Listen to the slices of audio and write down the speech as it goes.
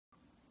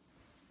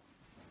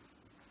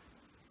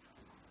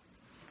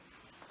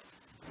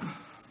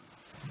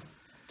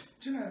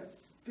Do you know,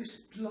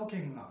 this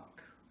blogging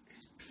luck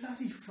is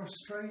bloody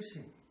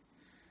frustrating.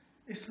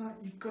 It's like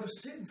you've got to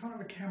sit in front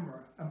of a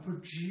camera and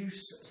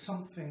produce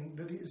something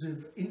that is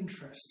of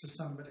interest to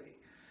somebody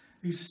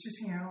who's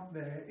sitting out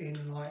there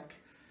in like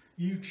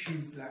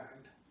YouTube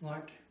land,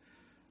 like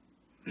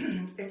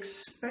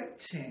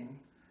expecting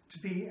to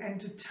be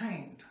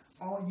entertained.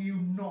 Are you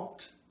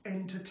not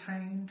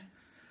entertained?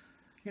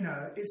 You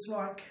know, it's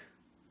like,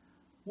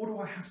 what do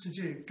I have to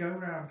do? Go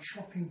around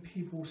chopping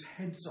people's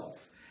heads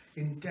off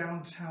in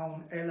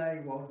downtown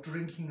LA while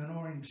drinking an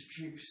orange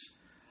juice?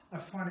 I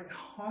find it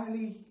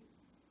highly,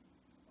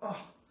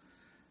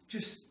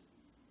 just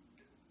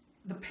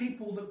the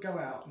people that go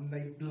out and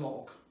they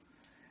blog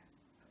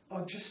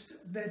are just,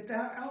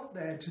 they're out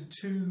there to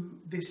do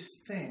this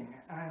thing,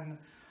 and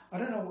I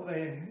don't know what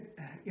they,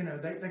 you know,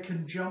 they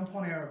can jump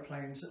on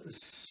aeroplanes at the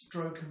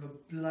stroke of a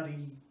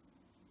bloody,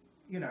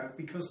 you know,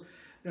 because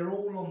they're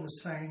all on the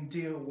same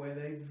deal where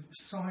they've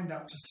signed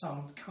up to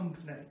some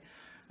company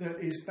that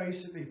is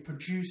basically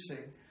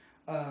producing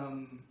a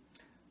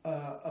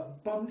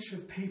bunch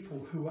of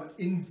people who are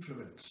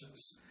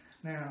influencers.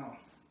 Now,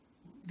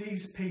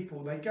 these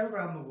people, they go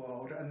around the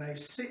world and they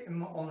sit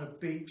on a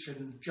beach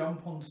and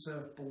jump on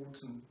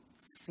surfboards and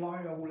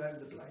fly all over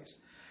the place.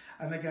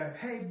 And they go,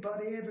 hey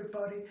buddy,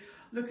 everybody,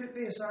 look at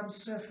this, I'm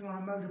surfing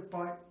on a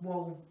motorbike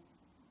while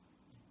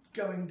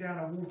going down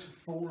a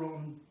waterfall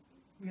on,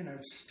 you know,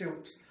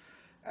 stilts.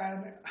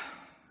 And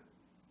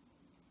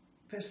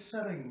they're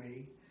selling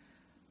me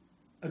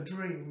a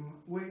dream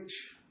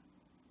which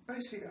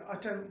basically I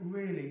don't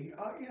really,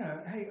 you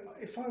know, hey,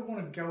 if I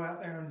want to go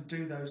out there and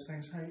do those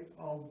things, hey,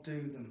 I'll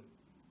do them.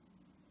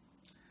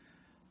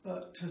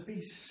 But to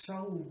be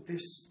sold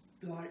this,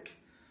 like,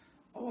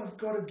 oh, I've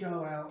got to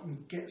go out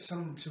and get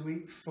something to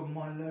eat from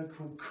my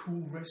local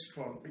cool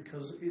restaurant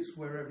because it's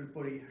where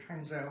everybody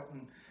hangs out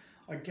and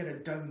I get a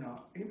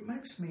donut, it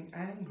makes me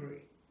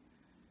angry.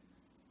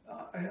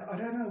 I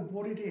don't know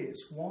what it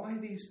is, why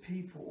these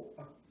people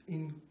are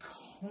in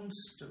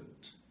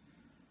constant,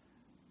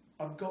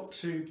 I've got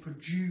to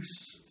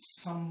produce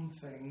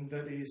something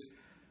that is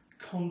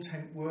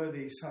content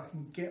worthy so I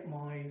can get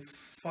my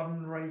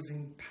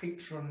fundraising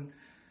patron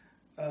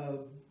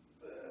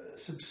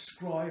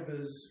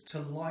subscribers to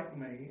like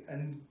me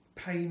and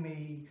pay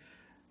me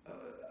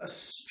a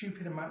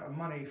stupid amount of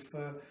money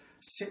for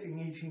sitting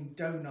eating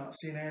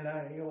donuts in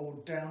LA or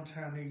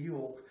downtown New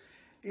York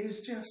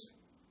is just,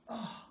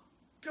 oh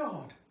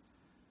God,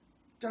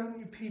 don't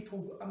you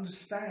people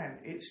understand?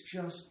 It's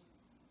just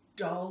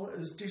dull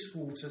as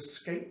dishwater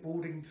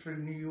skateboarding through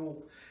New York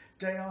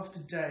day after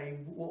day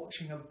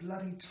watching a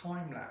bloody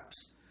time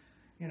lapse.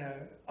 You know,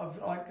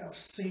 I've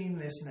seen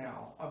this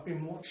now. I've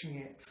been watching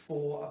it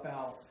for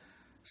about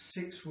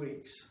 6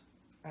 weeks,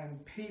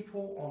 and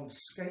people on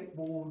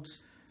skateboards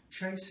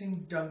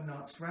chasing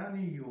donuts around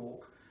New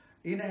York,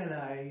 in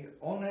LA,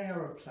 on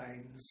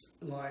aeroplanes,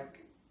 like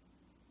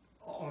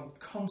on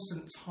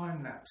constant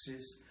time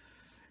lapses,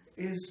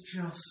 is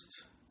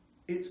just,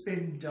 it's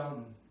been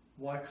done.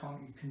 Why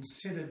can't you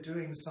consider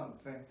doing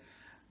something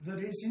that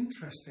is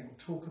interesting?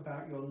 Talk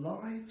about your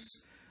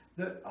lives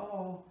that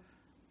are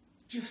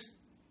just,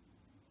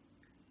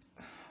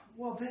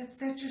 well,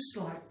 they're just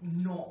like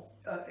not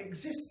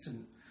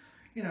existent.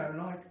 You know,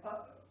 like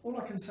all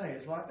I can say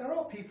is, like, there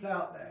are people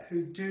out there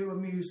who do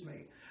amuse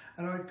me,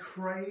 and I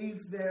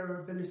crave their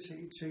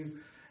ability to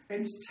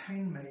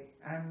entertain me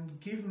and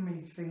give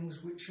me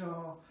things which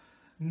are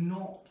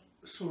not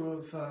sort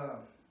of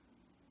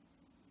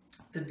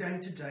the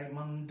day-to-day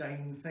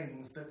mundane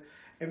things that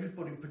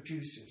everybody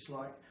produces.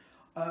 Like,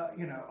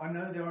 you know, I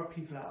know there are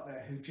people out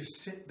there who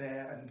just sit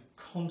there and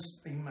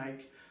constantly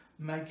make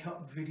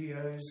makeup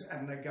videos,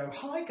 and they go,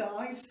 hi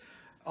guys,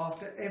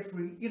 after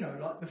every, you know,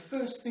 like the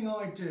first thing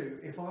I do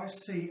if I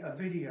see a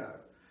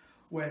video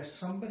where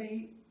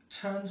somebody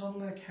turns on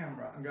their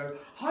camera and go,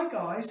 hi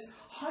guys,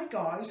 hi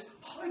guys,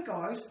 hi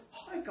guys,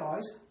 hi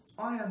guys,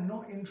 I am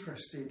not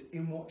interested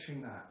in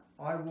watching that.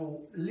 I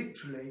will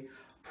literally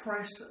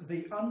press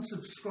the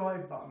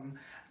unsubscribe button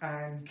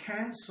and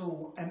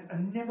cancel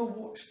and never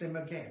watch them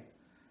again.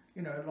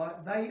 You know,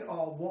 like, they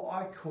are what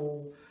I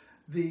call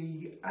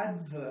the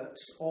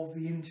adverts of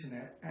the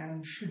internet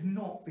and should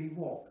not be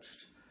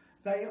watched.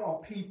 They are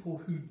people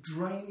who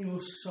drain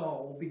your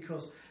soul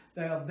because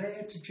they are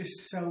there to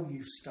just sell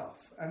you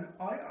stuff. And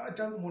I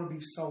don't want to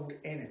be sold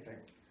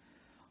anything.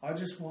 I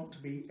just want to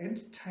be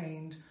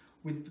entertained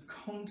with the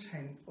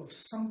content of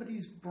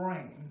somebody's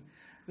brain,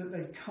 that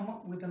they come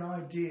up with an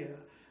idea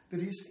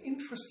that is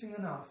interesting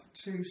enough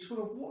to sort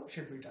of watch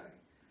every day.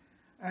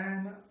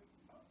 And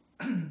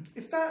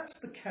if that's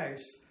the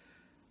case,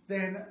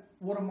 then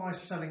what am I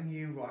selling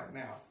you right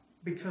now?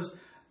 Because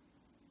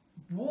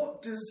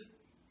what you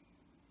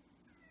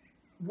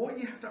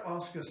have to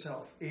ask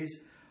yourself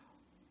is,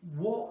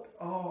 what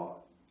are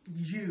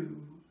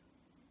you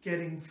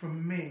getting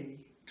from me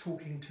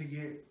talking to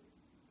you?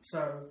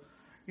 So,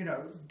 you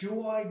know,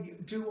 do I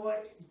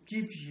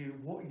give you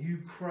what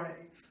you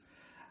crave?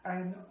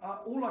 And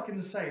all I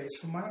can say is,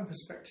 from my own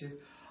perspective,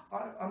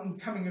 I'm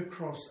coming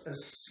across as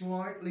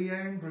slightly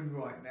angry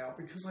right now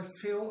because I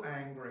feel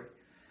angry.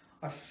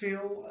 I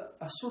feel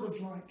a sort of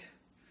like,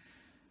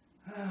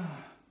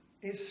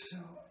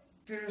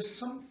 there's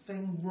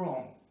something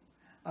wrong.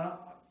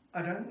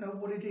 I don't know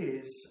what it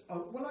is.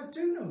 Well, I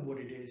do know what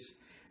it is.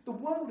 The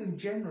world in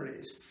general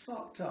is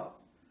fucked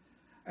up.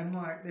 And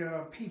like, there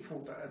are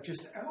people that are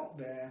just out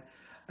there,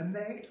 and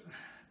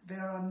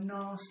there are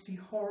nasty,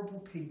 horrible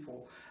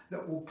people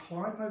that will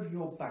climb over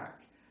your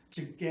back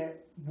to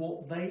get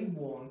what they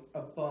want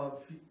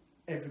above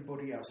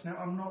everybody else. Now,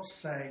 I'm not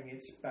saying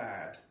it's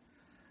bad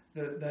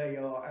that they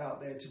are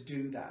out there to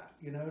do that.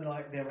 You know,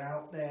 like they're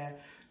out there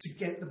to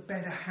get the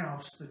better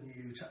house than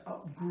you, to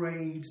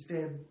upgrade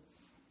their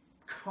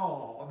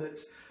car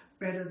that's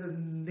better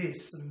than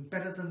this and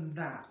better than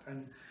that.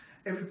 And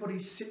everybody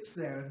sits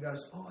there and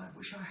goes, oh, I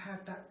wish I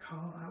had that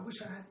car. I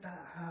wish I had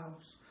that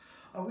house.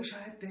 I wish I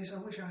had this. I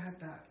wish I had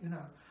that. You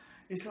know,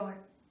 it's like,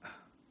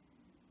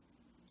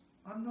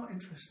 I'm not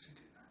interested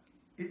in that.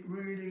 It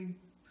really,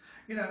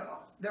 you know,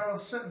 there are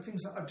certain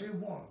things that I do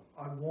want.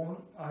 I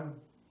want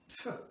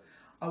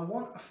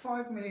a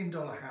 $5 million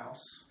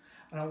house,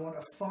 and I want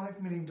a $5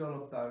 million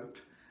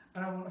boat,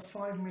 and I want a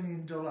 $5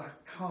 million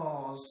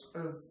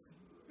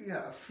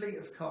a fleet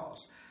of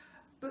cars.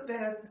 But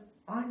then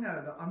I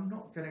know that I'm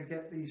not going to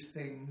get these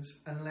things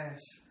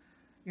unless,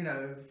 you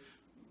know,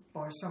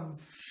 by some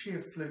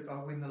sheer fluke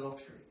I win the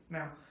lottery.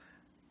 Now,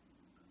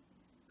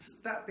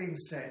 that being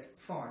said,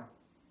 fine.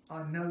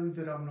 I know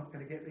that I'm not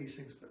going to get these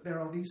things, but there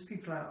are these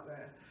people out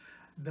there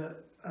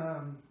that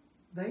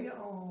they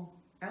are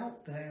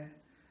out there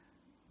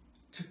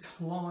to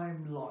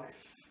climb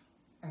life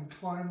and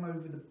climb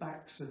over the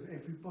backs of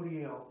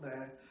everybody out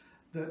there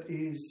that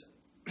is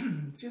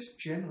just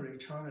generally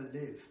trying to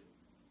live.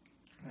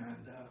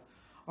 And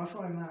I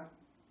find that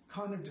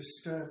kind of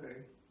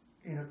disturbing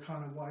in a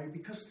kind of way,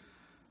 because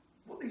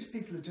what these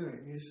people are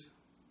doing is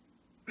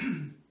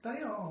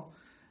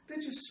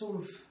they're just sort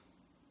of,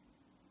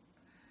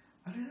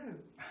 I don't know,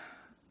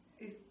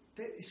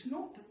 it's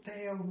not that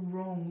they are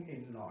wrong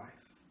in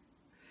life.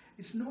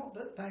 It's not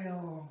that they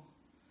are,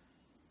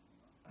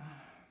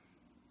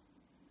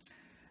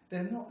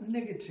 they're not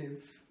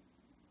negative.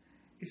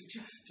 It's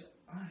just,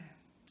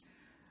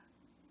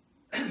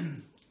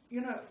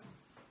 you know,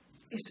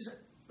 it's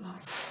like,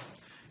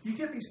 you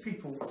get these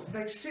people,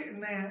 they sit in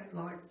their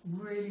like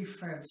really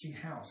fancy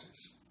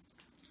houses,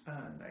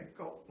 and they've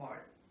got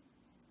like,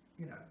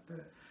 you know,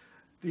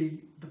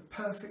 the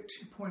perfect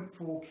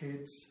 2.4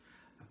 kids,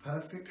 the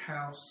perfect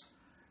house,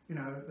 you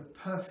know, the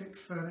perfect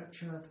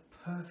furniture, the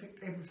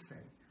perfect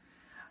everything.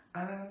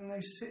 And then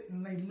they sit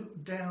and they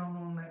look down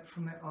on that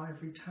from their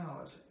ivory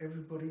towers,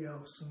 everybody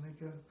else, and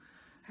they go,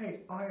 hey,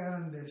 I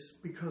earned this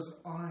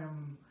because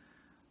I'm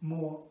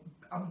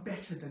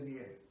better than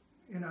you,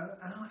 you know.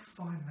 And I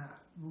find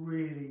that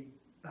really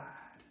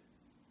bad.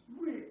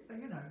 Really,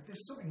 you know,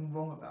 there's something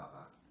wrong about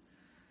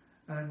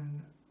that.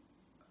 And,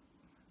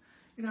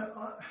 you know,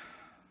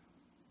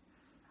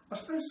 I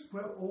suppose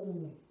we're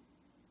all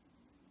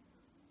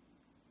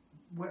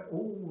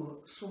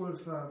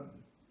sort of,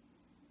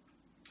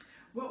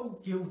 we're all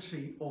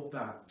guilty of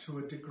that to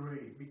a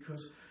degree,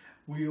 because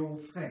we all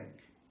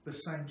think the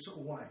same sort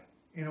of way,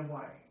 in a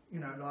way, you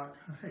know, like,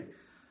 hey,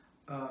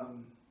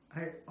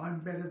 hey, I'm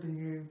better than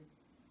you,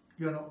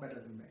 you're not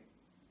better than me,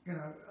 you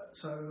know.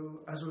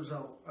 So as a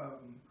result,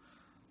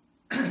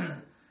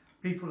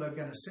 people are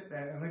going to sit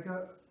there and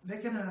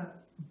they're going to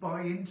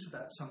buy into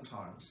that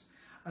sometimes,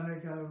 and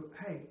they go,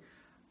 hey,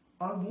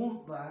 I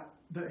want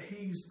that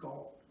he's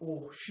got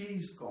or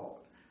she's got,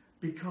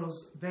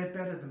 because they're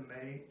better than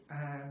me.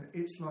 And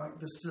it's like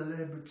the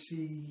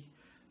celebrity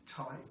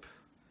type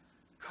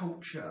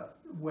culture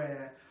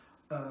where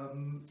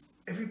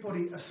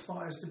everybody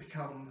aspires to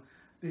become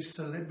this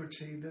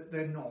celebrity that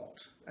they're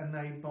not, and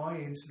they buy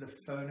into the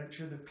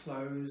furniture, the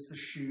clothes, the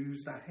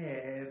shoes, the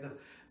hair,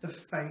 the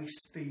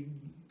face, the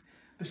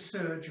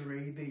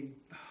surgery,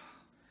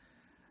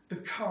 the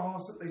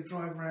cars that they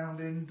drive around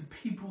in, the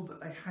people that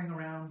they hang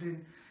around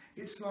in.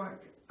 It's like,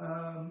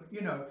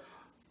 you know,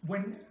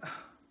 when,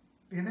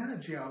 the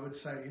analogy I would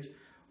say is,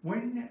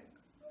 when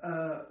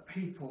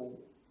people,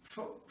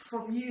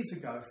 from years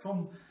ago,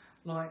 from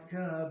like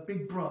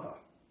Big Brother,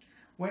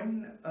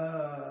 when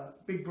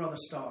Big Brother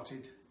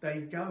started,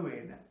 they go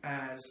in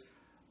as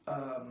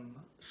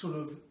sort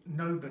of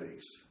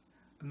nobodies,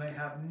 and they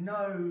have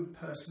no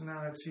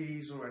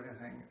personalities or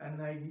anything, and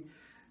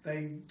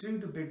they do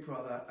the Big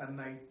Brother, and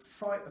they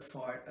fight the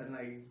fight, and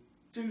they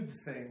do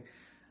the thing,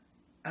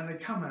 and they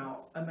come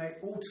out, and they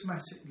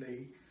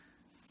automatically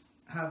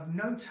have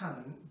no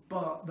talent,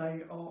 but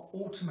they are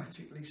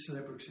automatically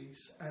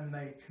celebrities, and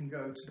they can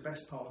go to the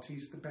best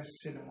parties, the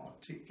best cinema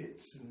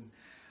tickets, and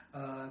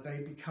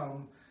they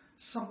become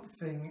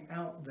something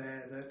out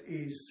there that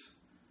is,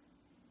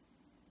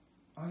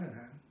 I don't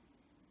know,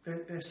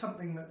 they're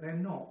something that they're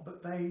not,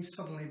 but they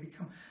suddenly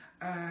become.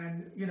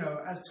 And, you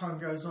know, as time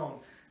goes on,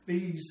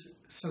 these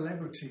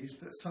celebrities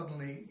that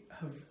suddenly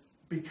have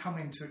become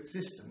into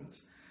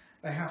existence,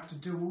 they have to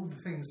do all the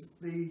things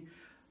that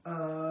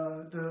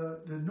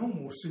the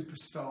normal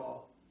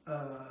superstar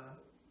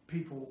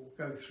people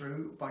go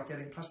through by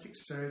getting plastic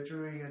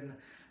surgery and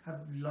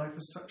have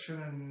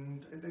liposuction,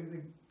 and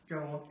they go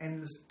on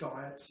endless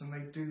diets and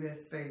they do their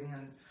thing,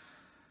 and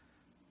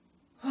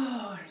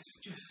it's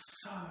just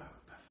so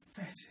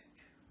pathetic.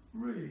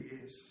 Really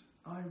is.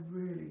 I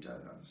really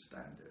don't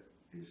understand it.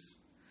 It's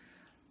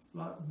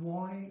like,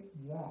 why?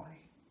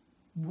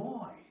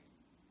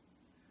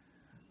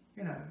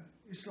 You know,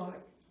 it's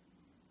like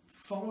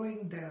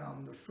following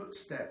down the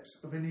footsteps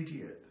of an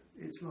idiot.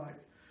 It's like,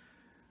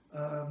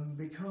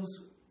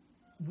 because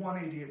one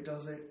idiot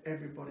does it,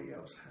 everybody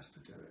else has to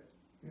do it.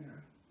 You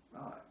know,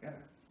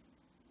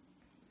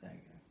 there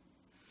you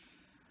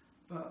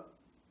go. But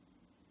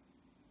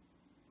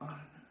I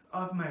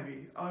don't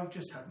know. I've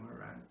just had my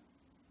rant.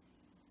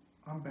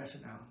 I'm better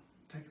now.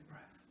 Take a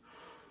breath.